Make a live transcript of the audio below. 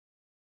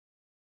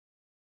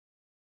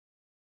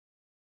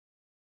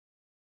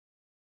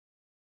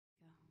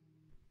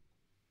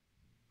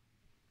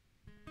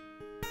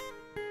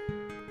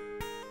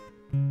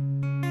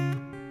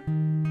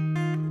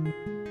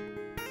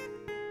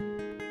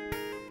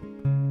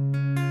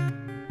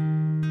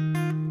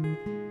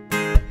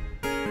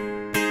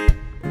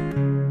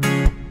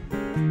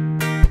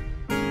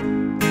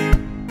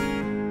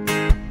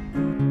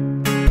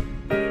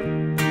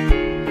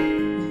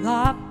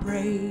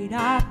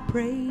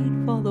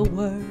the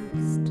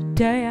words to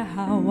tell you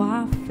how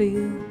I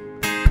feel.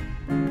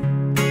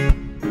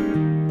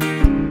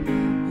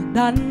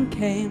 None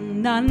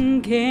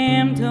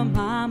came to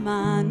my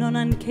mind, no,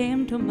 none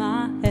came to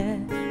my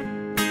head.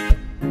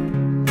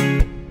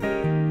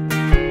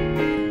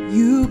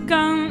 You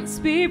can't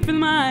speak from the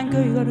mind,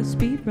 girl, you gotta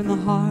speak from the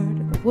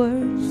heart. The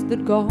words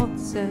that God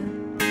said.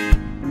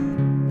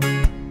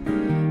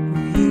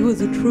 He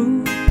was a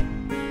true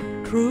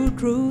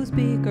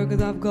speaker,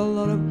 'cause I've got a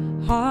lot of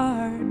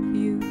heart for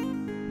you.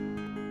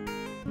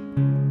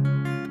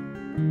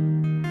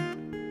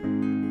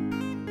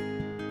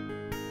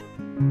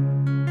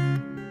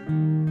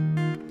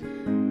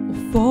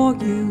 For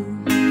you,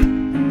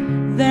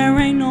 there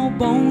ain't no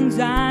bones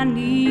I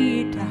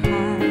need to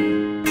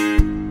hide.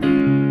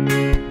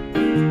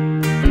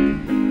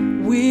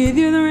 With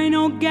you there ain't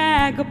no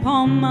gag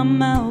upon my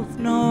mouth,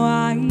 no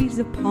eyes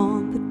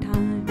upon the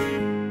time.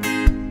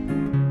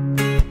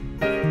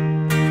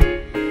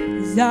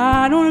 'Cause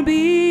I don't wanna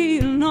be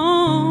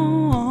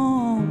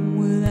alone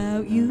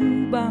without you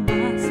by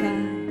my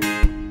side.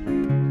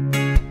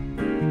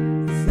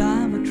 'Cause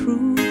I'm a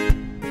true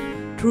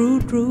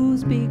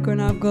speaker,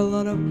 and I've got a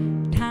lot of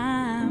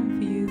time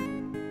for you.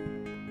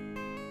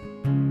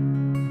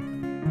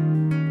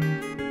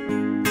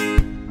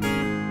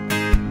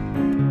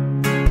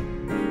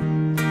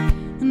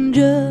 And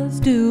just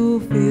to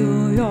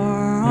feel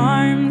your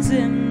arms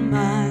in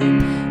mine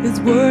is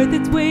worth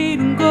its weight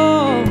in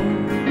gold.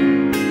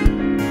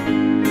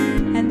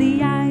 And the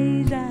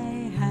eyes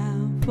I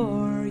have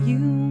for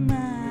you,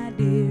 my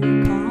dear,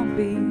 can't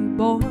be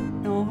bought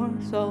nor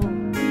sold.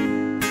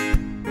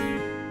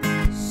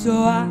 So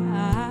I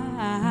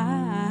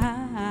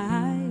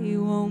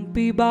won't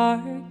be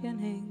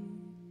bargaining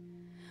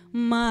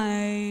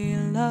my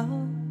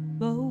love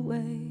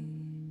away.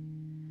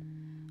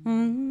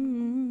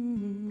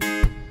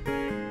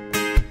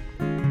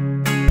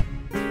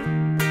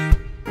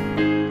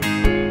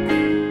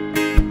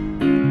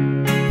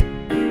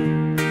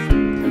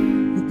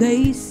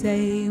 They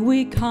say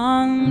we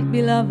can't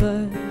be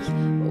lovers,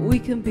 but we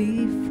can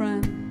be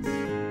friends.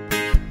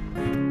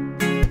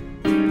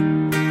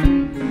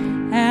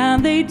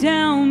 And they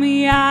tell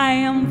me I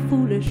am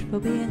foolish for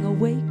being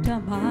awake to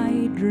my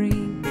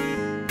dreams.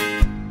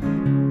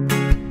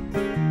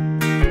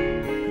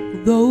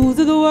 Those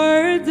are the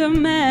words of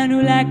men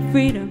who lack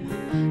freedom,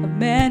 of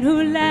men who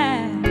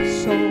lack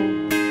soul.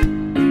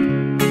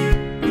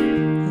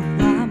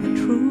 I'm a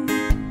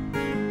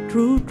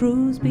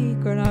true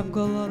speaker, and I've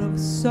got a lot of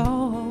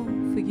soul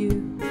for you.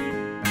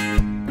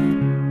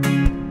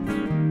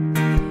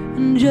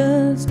 And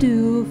just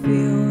to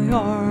feel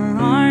your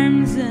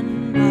arms in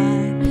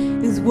mine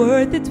is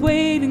worth its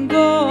weight in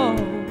gold.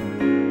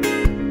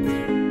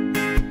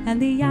 And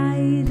the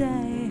eyes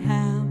I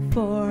have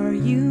for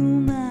you,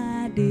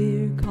 my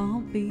dear,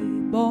 can't be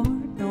bought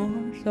nor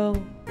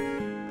sold.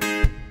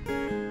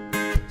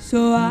 So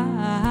I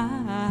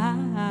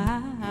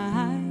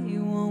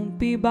won't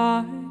be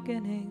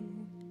bargaining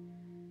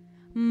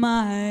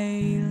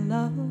my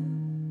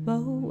love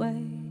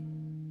away.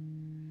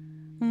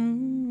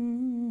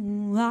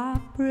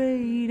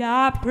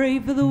 I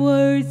prayed for the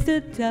words to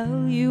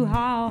tell you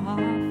how I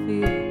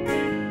feel.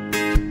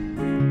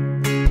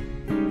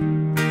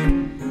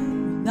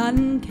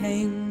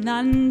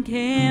 None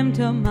came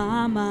to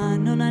my mind,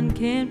 no, none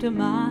came to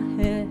my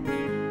head.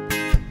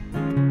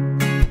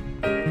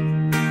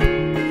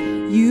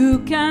 You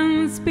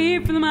can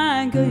speak from the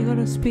mind, girl, you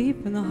gotta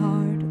speak from the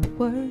heart. The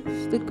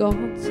words that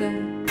God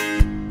said.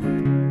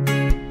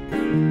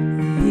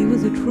 He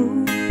was a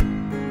true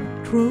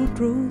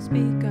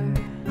speaker.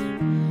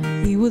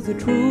 He was a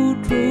true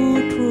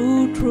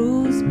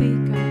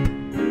speaker.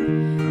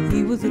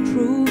 He was a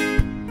true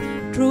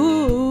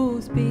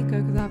speaker,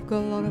 'cause I've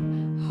got a lot of